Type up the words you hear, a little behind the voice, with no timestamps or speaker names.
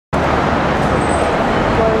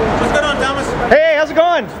how's it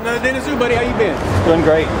going? Another day in the zoo, buddy. How you been? Doing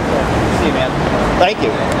great. See you, man. Thank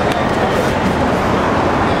you.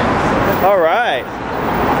 All right.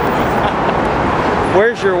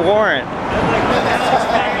 Where's your warrant?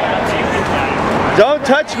 Don't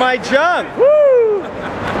touch my junk. Woo!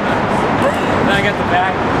 Then I got the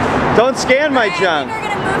back. Don't scan my junk. We're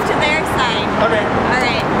gonna move to their side. Okay. All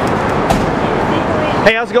right.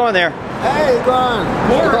 Hey, how's it going there? Hey, Glenn.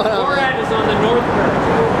 Morad is on the north curve.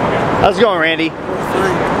 How's it going, Randy?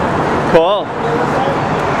 Cool.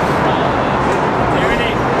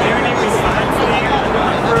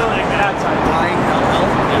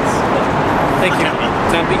 Thank you.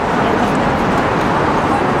 Tempe.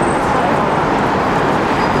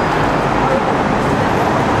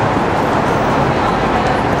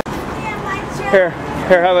 Here,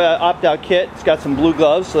 have an opt-out kit. It's got some blue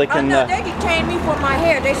gloves so they can... Oh no, they detained me for my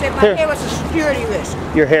hair. They said my hair was a security risk.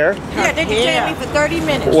 Your hair? Yeah, they detained me for 30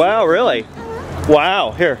 minutes. Wow, really?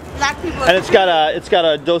 Wow, here. Black people. And it's got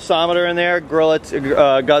a dosimeter in there,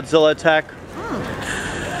 Godzilla attack.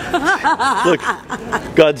 Look,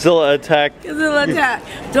 Godzilla attack. Godzilla attack.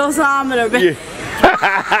 Dosimeter. Yeah.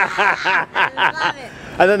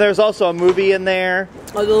 And then there's also a movie in there.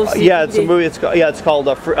 Yeah, it's a movie. It's called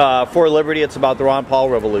For Liberty. It's about the Ron Paul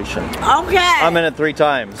Revolution. Okay. I'm in it 3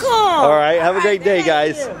 times. Cool. All right. Have a great day,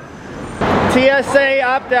 guys. TSA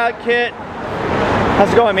opt-out kit.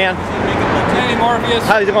 How's it going, man? Hey, Morpheus.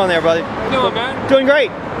 How's it going there, buddy? How you doing, man? Doing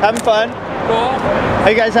great. Having fun. Cool. Are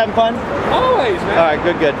you guys having fun? Always, man. All right.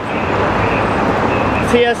 Good. Good.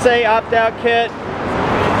 TSA opt-out kit.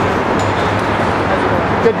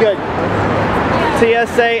 Good. Good.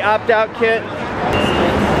 TSA opt-out kit.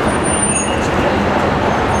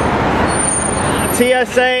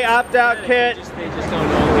 TSA opt-out kit. They just don't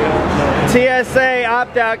know. TSA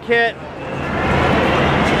opt-out kit.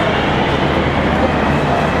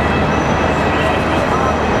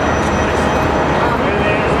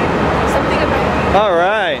 All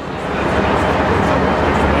right.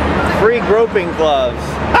 Free groping gloves.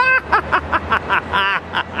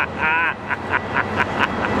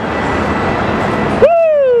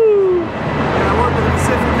 Woo!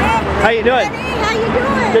 How you doing? Hey, how you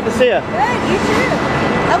doing? Good to see you. Good, you too.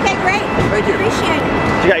 Okay, great. Thank you. Appreciate it.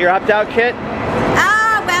 You got your opt-out kit?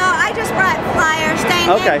 Well, I just brought flyers.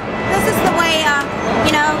 Okay. This is the way,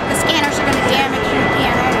 you know, the scanners are going to damage your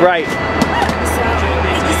camera. Right.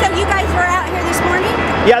 So you guys were out here this morning?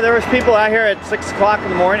 Yeah, there was people out here at 6 o'clock in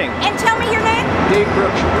the morning. And tell me your name. Dave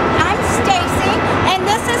Brooks. I'm Stacy, and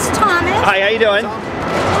this is Thomas. Hi, how you doing?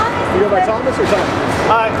 You go by Thomas or Thomas?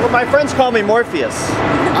 Well, my friends call me Morpheus.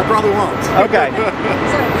 I probably won't. Okay. So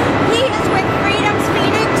he is with Freedom's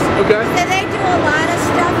Phoenix. Okay. So they do a lot of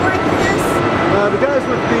stuff like this. The guys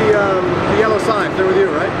with the yellow sign, they're with you,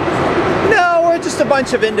 right? No, we're just a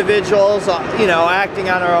bunch of individuals, you know, acting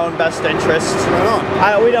on our own best interests.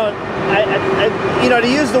 Right on. We don't, you know, to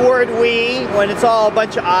use the word we when it's all a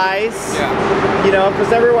bunch of I's, Yeah. you know,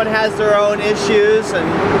 because everyone has their own issues, and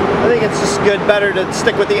I think it's just better to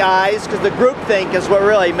stick with the I's, because the groupthink is what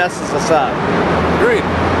really messes us up. Great.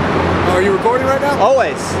 Are you recording right now?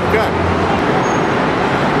 Always. Okay.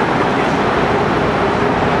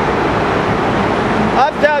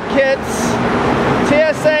 Opt-out kits.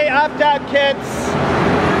 TSA opt-out kits.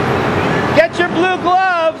 Get your blue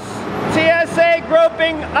gloves. TSA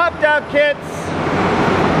groping opt-out kits.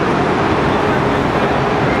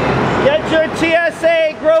 Get your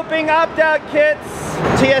TSA groping opt-out kits.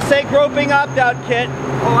 TSA groping opt-out kit.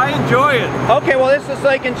 Oh, I enjoy it. Okay, well this is so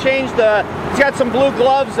they can change the, it's got some blue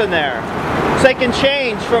gloves in there. So they can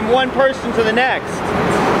change from one person to the next.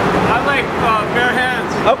 I like bare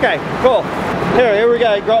hands. Okay, cool. Here we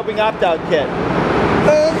got a groping opt-out kit.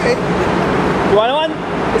 Okay. You want one?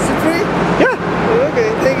 Is it free? Yeah. Okay,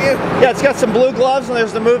 thank you. Yeah, it's got some blue gloves and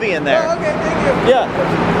there's the movie in there. Oh, okay, thank you. Yeah.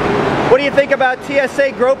 What do you think about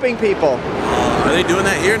TSA groping people? Are they doing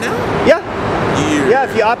that here now? Yeah. Yeah,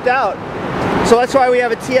 if you opt out. So that's why we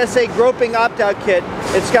have a TSA groping opt-out kit.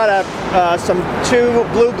 It's got some 2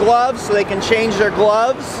 blue gloves so they can change their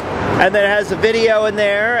gloves. And then it has a video in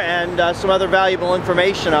there and some other valuable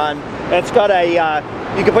information on. It's got a,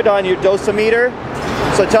 you can put it on your dosimeter.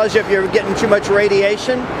 So it tells you if you're getting too much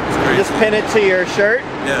radiation. You just pin it to your shirt.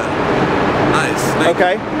 Yeah. Nice. Thank you.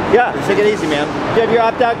 Okay. Yeah, take it easy, man. Do you have your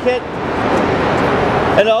opt-out kit?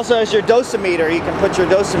 And it also has your dosimeter. You can put your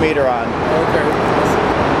dosimeter on. Okay.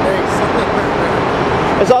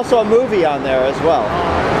 There's also a movie on there as well.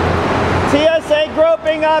 TSA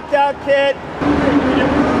groping opt-out kit.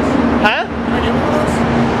 Huh?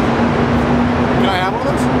 Can I have one of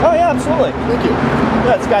those? Oh yeah, absolutely. Thank you.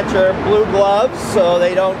 Yeah, it's got your blue gloves so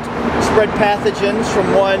they don't spread pathogens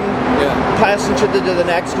from one passenger to the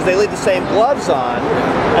next because they leave the same gloves on.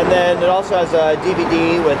 And then it also has a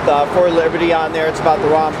DVD with For Liberty on there. It's about the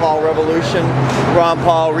Ron Paul Revolution. Ron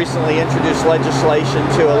Paul recently introduced legislation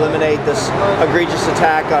to eliminate this egregious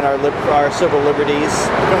attack on our civil liberties.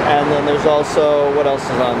 And then there's also, what else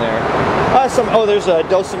is on there? There's a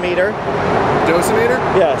dosimeter. Dosimeter?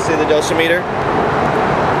 Yeah, see the dosimeter?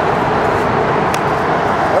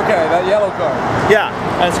 Okay, that yellow card. Yeah,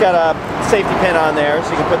 and it's got a safety pin on there,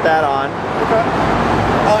 so you can put that on. Okay.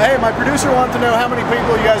 Hey, my producer wanted to know how many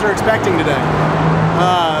people you guys are expecting today.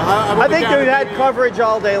 I think they've had coverage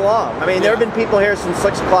all day long. I mean, there have been people here since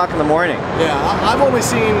 6 o'clock in the morning. Yeah, I've only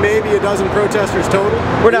seen maybe a dozen protesters total.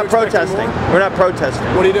 We're not protesting. We're not protesting.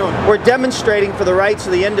 What are you doing? We're demonstrating for the rights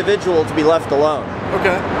of the individual to be left alone.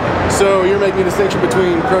 Okay. So you're making a distinction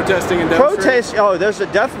between protesting and demonstrating? There's a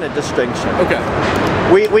definite distinction. Okay.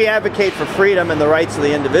 We advocate for freedom and the rights of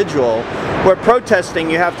the individual. Where protesting,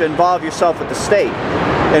 you have to involve yourself with the state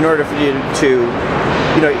in order for you to,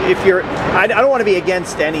 I don't want to be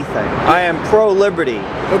against anything. I am pro-liberty.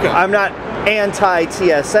 Okay. I'm not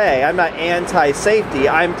anti-TSA. I'm not anti-safety.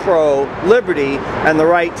 I'm pro-liberty and the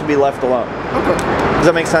right to be left alone. Okay. Does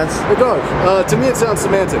that make sense? It does. To me it sounds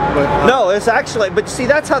semantic, but... No, it's actually... But see,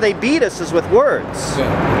 that's how they beat us, is with words. Yeah.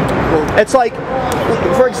 Well, it's like,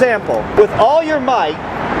 for example, with all your might,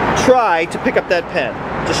 try to pick up that pen.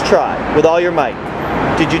 Just try. With all your might.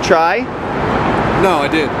 Did you try? No, I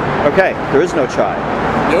did. Okay, there is no try.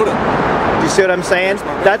 Yoda. Do you see what I'm saying?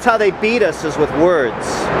 That's how they beat us, is with words.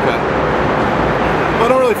 Okay. Well, I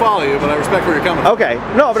don't really follow you, but I respect where you're coming from. Okay.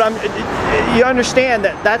 No, but you understand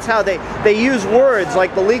that that's how they use words.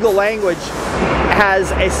 Like the legal language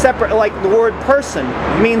has a separate, like the word person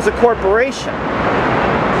means a corporation.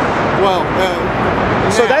 Well,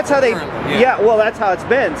 so that's how they, well, that's how it's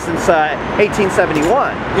been since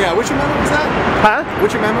 1871. Yeah, which amendment was that? Huh?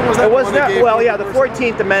 Which amendment was that? It was not, well, yeah, the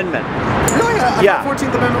 14th Amendment. Really? I thought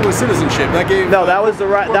 14th Amendment was citizenship. That gave... No, that was the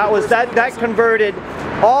right, that converted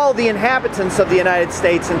all the inhabitants of the United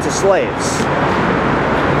States into slaves.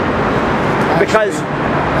 Because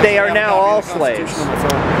they are now all slaves.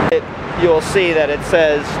 You'll see that it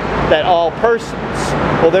says that all persons.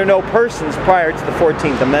 Well, there are no persons prior to the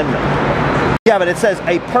 14th Amendment. Yeah, but it says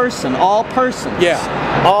a person, all persons. Yeah.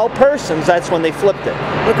 All persons, that's when they flipped it.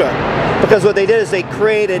 Okay. Because what they did is they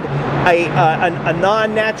created a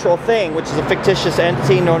non-natural thing, which is a fictitious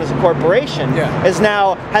entity known as a corporation, has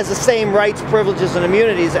the same rights, privileges, and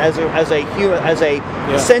immunities as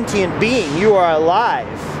a sentient being. You are alive.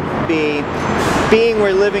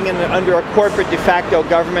 We're living under a corporate de facto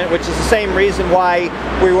government, which is the same reason why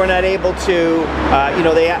we were not able to,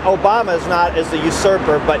 Obama is the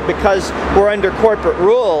usurper, but because we're under corporate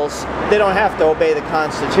rules, they don't have to obey the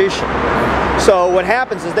Constitution. So what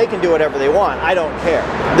happens is they can do whatever they want. I don't care.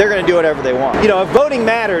 They're going to do whatever they want. If voting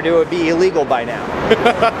mattered, it would be illegal by now.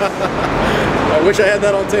 I wish I had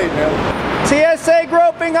that on tape, man. TSA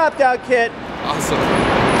groping opt-out kit. Awesome.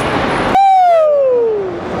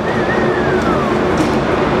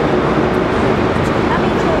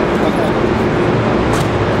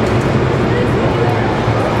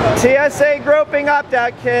 TSA groping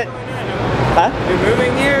opt-out kit. Huh? You're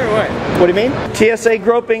moving here or what? What do you mean? TSA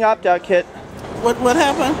groping opt-out kit. What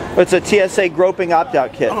happened? It's a TSA groping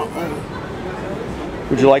opt-out kit.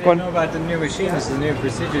 Would you like one? You know about the new machines, the new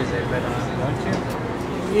procedures they've been on, don't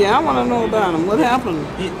you? Yeah, I want to know about them. What happened?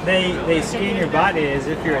 They scan your body as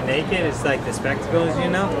if you're naked. It's like the spectacles,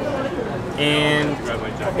 and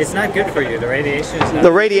it's not good for you. The radiation is not.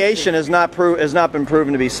 The radiation has not been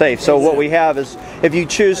proven to be safe. So what we have is, if you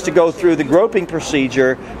choose to go through the groping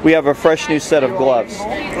procedure, we have a fresh new set of gloves.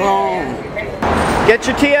 Oh. Get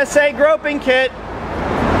your TSA groping kit.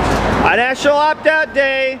 On National Opt-Out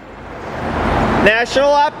Day.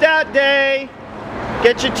 National Opt-Out Day.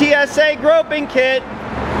 Get your TSA groping kit.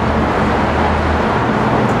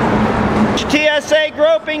 TSA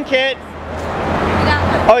groping kit.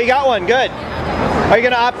 Oh, you got one. Good. Are you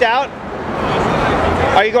going to opt out?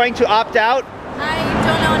 Are you going to opt out? I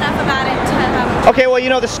don't know enough about it to have... Okay,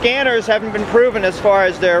 well, the scanners haven't been proven as far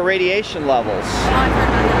as their radiation levels. Oh, I've heard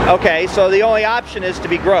about that. Okay, so the only option is to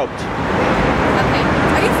be groped. Okay.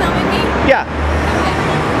 Are you filming me? Yeah.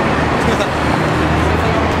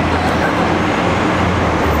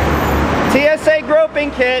 Okay. TSA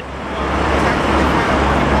groping kit.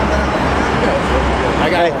 I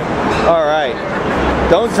got one. All right.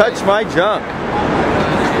 Don't touch my junk.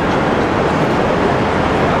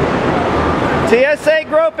 TSA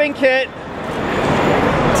groping kit.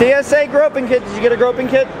 TSA groping kit. Did you get a groping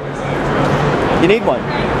kit? You need one.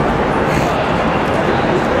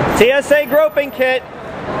 TSA groping kit.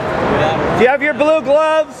 Do you have your blue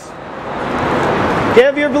gloves?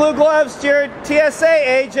 Give your blue gloves to your TSA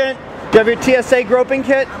agent. Do you have your TSA groping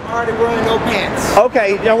kit? I'm already wearing no pants.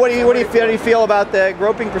 Okay. Now, what do you feel about the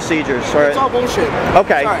groping procedures? It's all bullshit.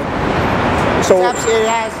 Okay. Sorry. So it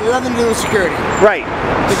has nothing to do with security. Right.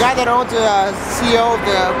 The guy that owns the CEO of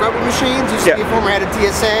the groping machines used to be former head of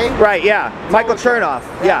TSA. Right. Yeah. Michael Chernoff.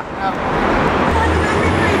 Yeah.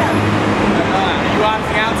 You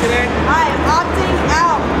opting out today? I am opting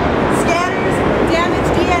out. Scanners,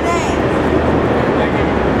 damaged DNA.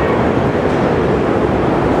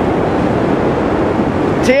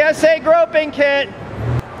 TSA groping kit.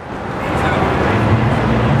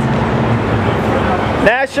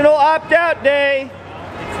 National Opt-Out Day.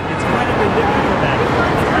 It's quite a bit different from that.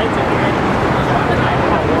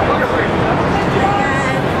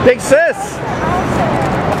 Big sis.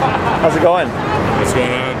 How's it going? What's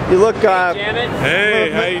going on? You look Janet. Hey,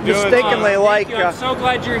 how you doing? mistakenly like. I'm so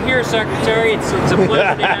glad you're here, Secretary. It's a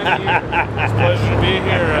pleasure to have you here. It's a pleasure to be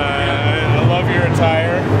here. I love your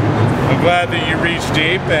attire. I'm glad that you reached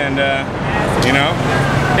deep and, you know,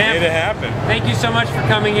 made it happen. Thank you so much for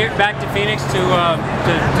coming here back to Phoenix to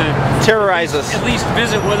terrorize us. At least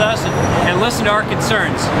visit with us and listen to our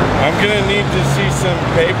concerns. I'm going to need to see some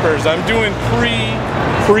papers. I'm doing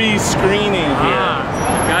pre-screening here.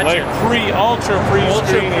 Gotcha. Like ultra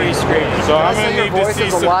pre-screening. So I'm going to need to see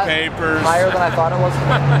some papers. Higher than I thought it was.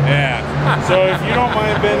 Yeah. So if you don't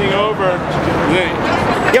mind bending over.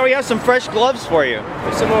 Yeah, we have some fresh gloves for you.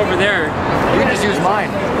 There's some over there. You can just use mine.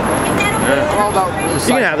 All about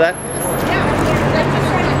you can have that.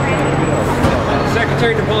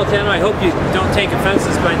 Secretary Napalitano, I hope you don't take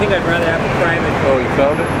offenses, but I think I'd rather have a private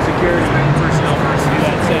security personnel person do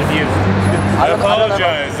that instead of you. I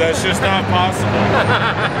apologize. That's just not possible.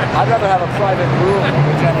 I'd rather have a private room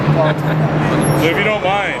with Janet Napalitano. So if you don't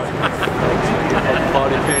mind.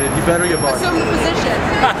 You better get bought. Assume the position.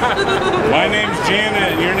 My name's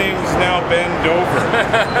Janet, and your name's now Ben Dover.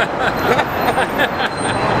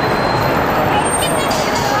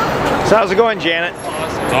 So how's it going, Janet?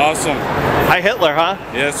 It's awesome. Hi, Hitler, huh?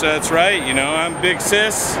 Yes, that's right. You know, I'm Big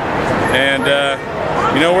Sis, and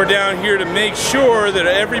you know, we're down here to make sure that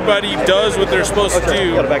everybody does what they're supposed to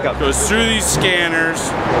do. Goes through these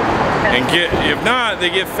scanners, and if not, they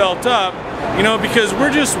get felt up. You know, because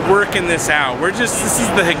we're just working this out. This is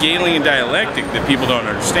the Hegelian dialectic that people don't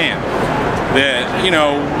understand. That, you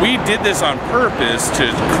know, we did this on purpose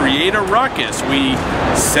to create a ruckus. We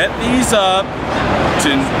set these up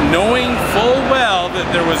to knowing full well that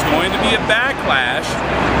there was going to be a backlash.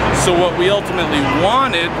 So what we ultimately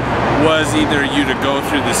wanted was either you to go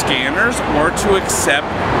through the scanners or to accept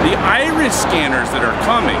the iris scanners that are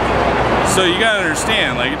coming. So you gotta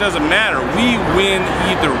understand, like, it doesn't matter. We win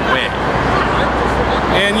either way.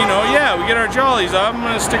 And you know, yeah, we get our jollies up. I'm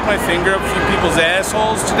gonna stick my finger up a few people's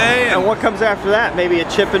assholes today. And what comes after that? Maybe a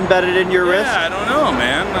chip embedded in your wrist? Yeah, I don't know,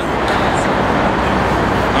 man.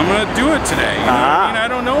 I'm gonna do it today. You know what I mean? I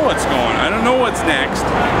don't know what's going on. I don't know what's next.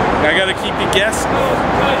 I gotta keep you guessing.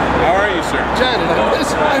 How are you, sir? Janet,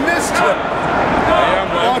 I missed you.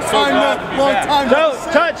 Long time. Don't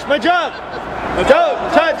touch my junk! Don't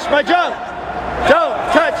touch my junk! Don't touch my junk! Don't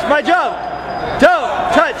touch my junk! Don't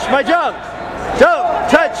touch my junk! Don't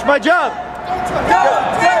touch my junk!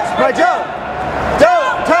 Don't touch my junk!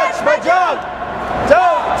 Don't touch my junk!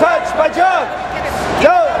 Don't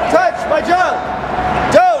touch my junk!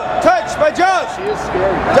 Don't touch my junk!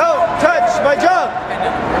 Don't touch my junk!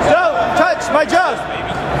 Don't touch my junk!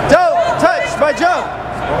 Don't touch my junk!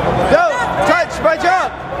 Don't touch my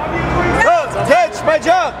junk! Don't touch my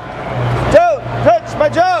junk! Don't touch my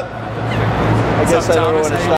junk! I guess I don't know when to stop.